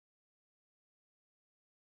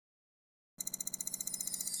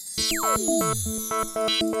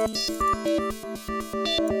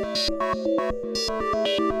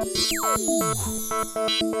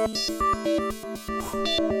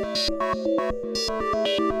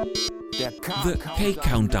The K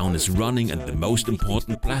countdown is running and the most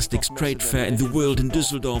important plastics trade fair in the world in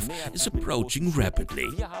Düsseldorf is approaching rapidly.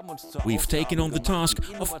 We've taken on the task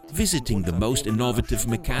of visiting the most innovative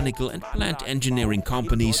mechanical and plant engineering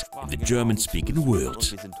companies in the German-speaking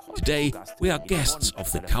world. Today we are guests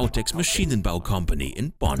of the Kautex Maschinenbau company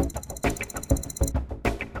in Bonn.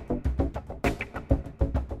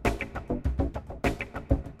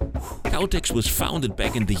 Kautex was founded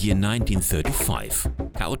back in the year 1935.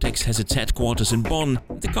 Kautex has its headquarters in Bonn.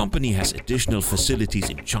 The company has additional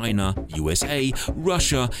facilities in China, USA,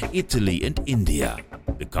 Russia, Italy and India.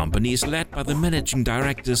 The company is led by the managing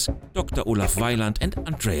directors Dr. Olaf Weiland and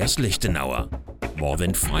Andreas Lichtenauer. More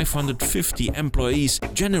than 550 employees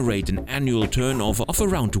generate an annual turnover of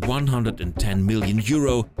around 110 million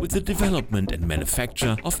euro with the development and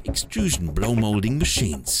manufacture of extrusion blow molding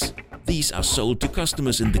machines. These are sold to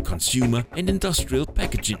customers in the consumer and industrial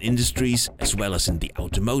packaging industries, as well as in the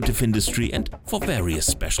automotive industry and for various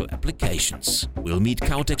special applications. We'll meet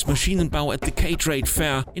Kautex Maschinenbau at the K-Trade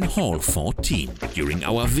Fair in Hall 14. During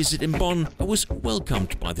our visit in Bonn, I was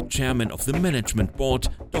welcomed by the chairman of the management board,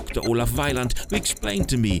 Dr. Olaf Weiland, who explained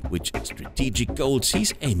to me which strategic goals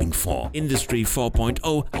he's aiming for. Industry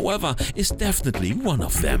 4.0, however, is definitely one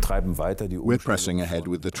of them. We're pressing ahead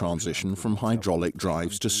with the transition from hydraulic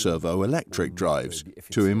drives to servo-electric drives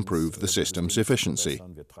to improve the system's efficiency.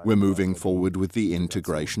 We're moving forward with the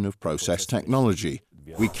integration of process technology.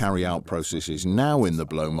 We carry out processes now in the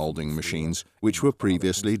blow molding machines which were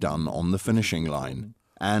previously done on the finishing line.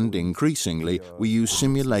 And increasingly, we use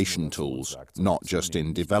simulation tools, not just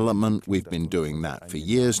in development, we've been doing that for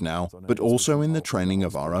years now, but also in the training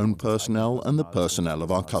of our own personnel and the personnel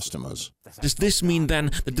of our customers. Does this mean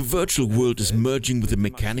then that the virtual world is merging with the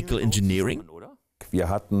mechanical engineering?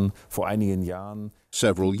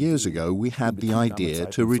 Several years ago, we had the idea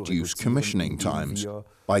to reduce commissioning times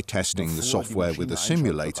by testing the software with a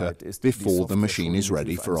simulator before the machine is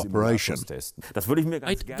ready for operation.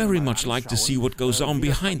 I'd very much like to see what goes on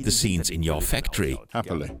behind the scenes in your factory.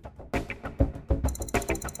 Happily.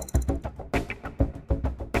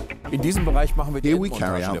 Here we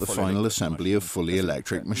carry out the final assembly of fully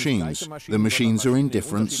electric machines. The machines are in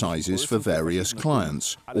different sizes for various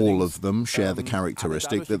clients. All of them share the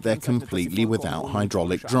characteristic that they're completely without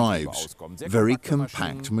hydraulic drives. Very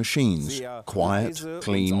compact machines, quiet,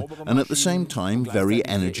 clean, and at the same time very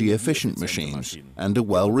energy-efficient machines, and are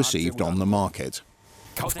well received on the market.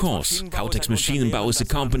 Of course, Kautex Maschinenbau is a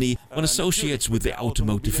company one associates with the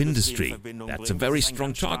automotive industry. That's a very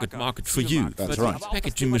strong target market for you. That's but right.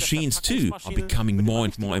 Packaging machines too are becoming more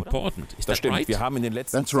and more important. Is that right?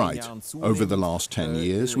 That's right. Over the last 10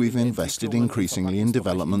 years, we've invested increasingly in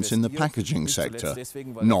developments in the packaging sector,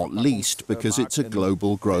 not least because it's a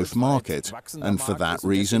global growth market, and for that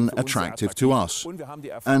reason attractive to us.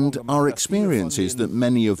 And our experience is that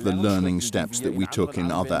many of the learning steps that we took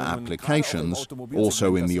in other applications,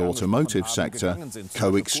 also in the automotive sector,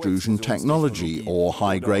 co-extrusion technology or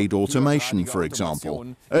high-grade automation, for example,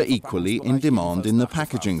 are equally in demand in the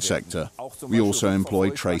packaging sector. We also employ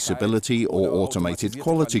traceability or automated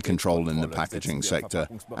quality control in the packaging sector,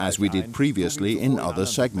 as we did previously in other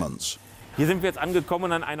segments. We've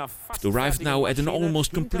arrived now at an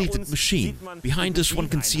almost completed machine. Behind us one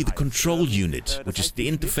can see the control unit, which is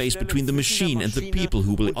the interface between the machine and the people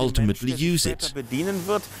who will ultimately use it.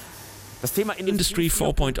 Industry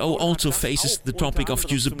 4.0 also faces the topic of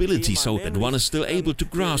usability, so that one is still able to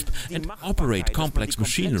grasp and operate complex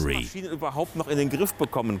machinery.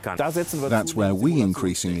 That's where we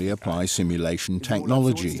increasingly apply simulation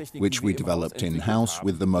technology, which we developed in-house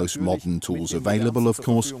with the most modern tools available, of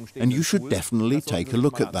course, and you should definitely take a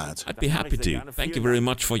look at that. I'd be happy to. Thank you very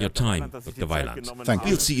much for your time, Dr. Weiland. Thank you.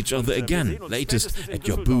 We'll see each other again, latest at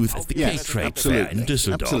your booth at the K-Trade Fair in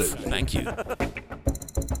Düsseldorf. Absolutely. Thank you.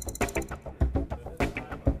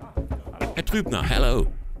 Trübner,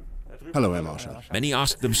 hello. Hello, Marschall. Many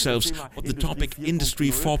ask themselves what the topic Industry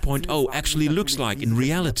 4.0 actually looks like in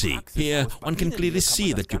reality. Here, one can clearly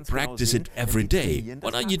see that you practice it every day.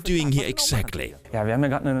 What are you doing here exactly?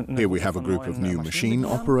 Here we have a group of new machine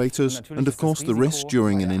operators, and of course the risk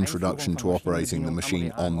during an introduction to operating the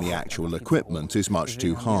machine on the actual equipment is much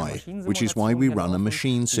too high, which is why we run a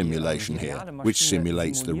machine simulation here, which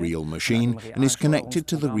simulates the real machine and is connected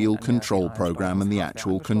to the real control program and the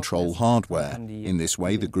actual control hardware. In this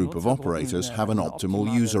way, the group of operators operators have an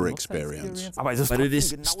optimal user experience. But it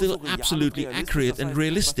is still absolutely accurate and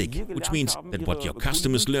realistic, which means that what your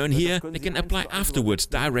customers learn here, they can apply afterwards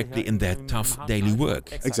directly in their tough daily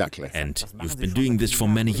work. Exactly. And you've been doing this for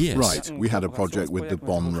many years. Right. We had a project with the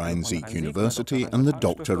Bonn-Rhein-Sieg University and the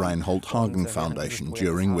Dr. Reinhold Hagen Foundation,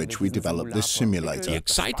 during which we developed this simulator. The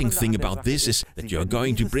exciting thing about this is that you're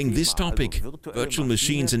going to bring this topic, virtual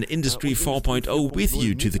machines and Industry 4.0, with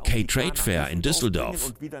you to the K Trade Fair in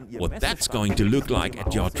Düsseldorf. What that's going to look like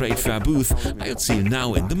at your trade fair booth, I'll see you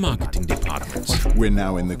now in the marketing department. We're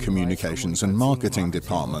now in the communications and marketing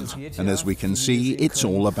department, and as we can see, it's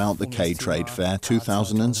all about the K Trade Fair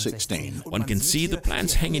 2016. One can see the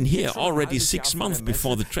plans hanging here already 6 months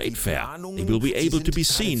before the trade fair. They will be able to be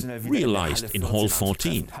seen, realized in Hall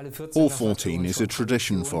 14. Hall 14 is a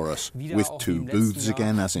tradition for us, with 2 booths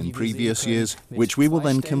again as in previous years, which we will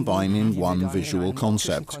then combine in one visual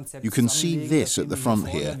concept. You can see this at the front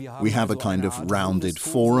here. We have a kind of rounded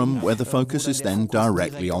forum where the focus is then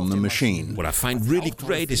directly on the machine. What I find really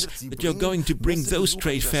great is that you're going to bring those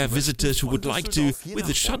trade fair visitors who would like to with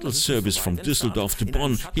a shuttle service from Düsseldorf to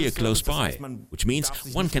Bonn here close by, which means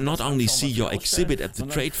one can not only see your exhibit at the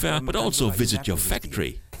trade fair, but also visit your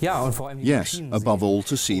factory. Yes, above all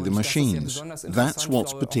to see the machines. That's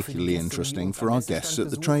what's particularly interesting for our guests at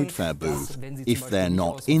the trade fair booth. If they're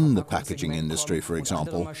not in the packaging industry, for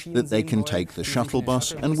example, that they can take the shuttle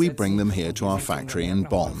bus and we bring them here to our factory in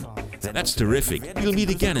Bonn. That's terrific. We'll meet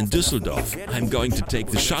again in Düsseldorf. I'm going to take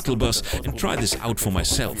the shuttle bus and try this out for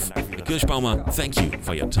myself. Kirchbaumer, thank you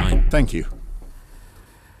for your time. Thank you.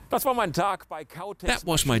 That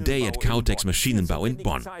was my day at Kautex Maschinenbau in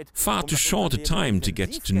Bonn. Far too short a time to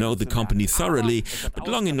get to know the company thoroughly, but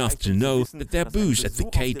long enough to know that their booth at the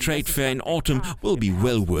K Trade Fair in autumn will be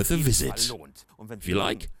well worth a visit. If you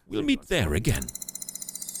like, we'll meet there again.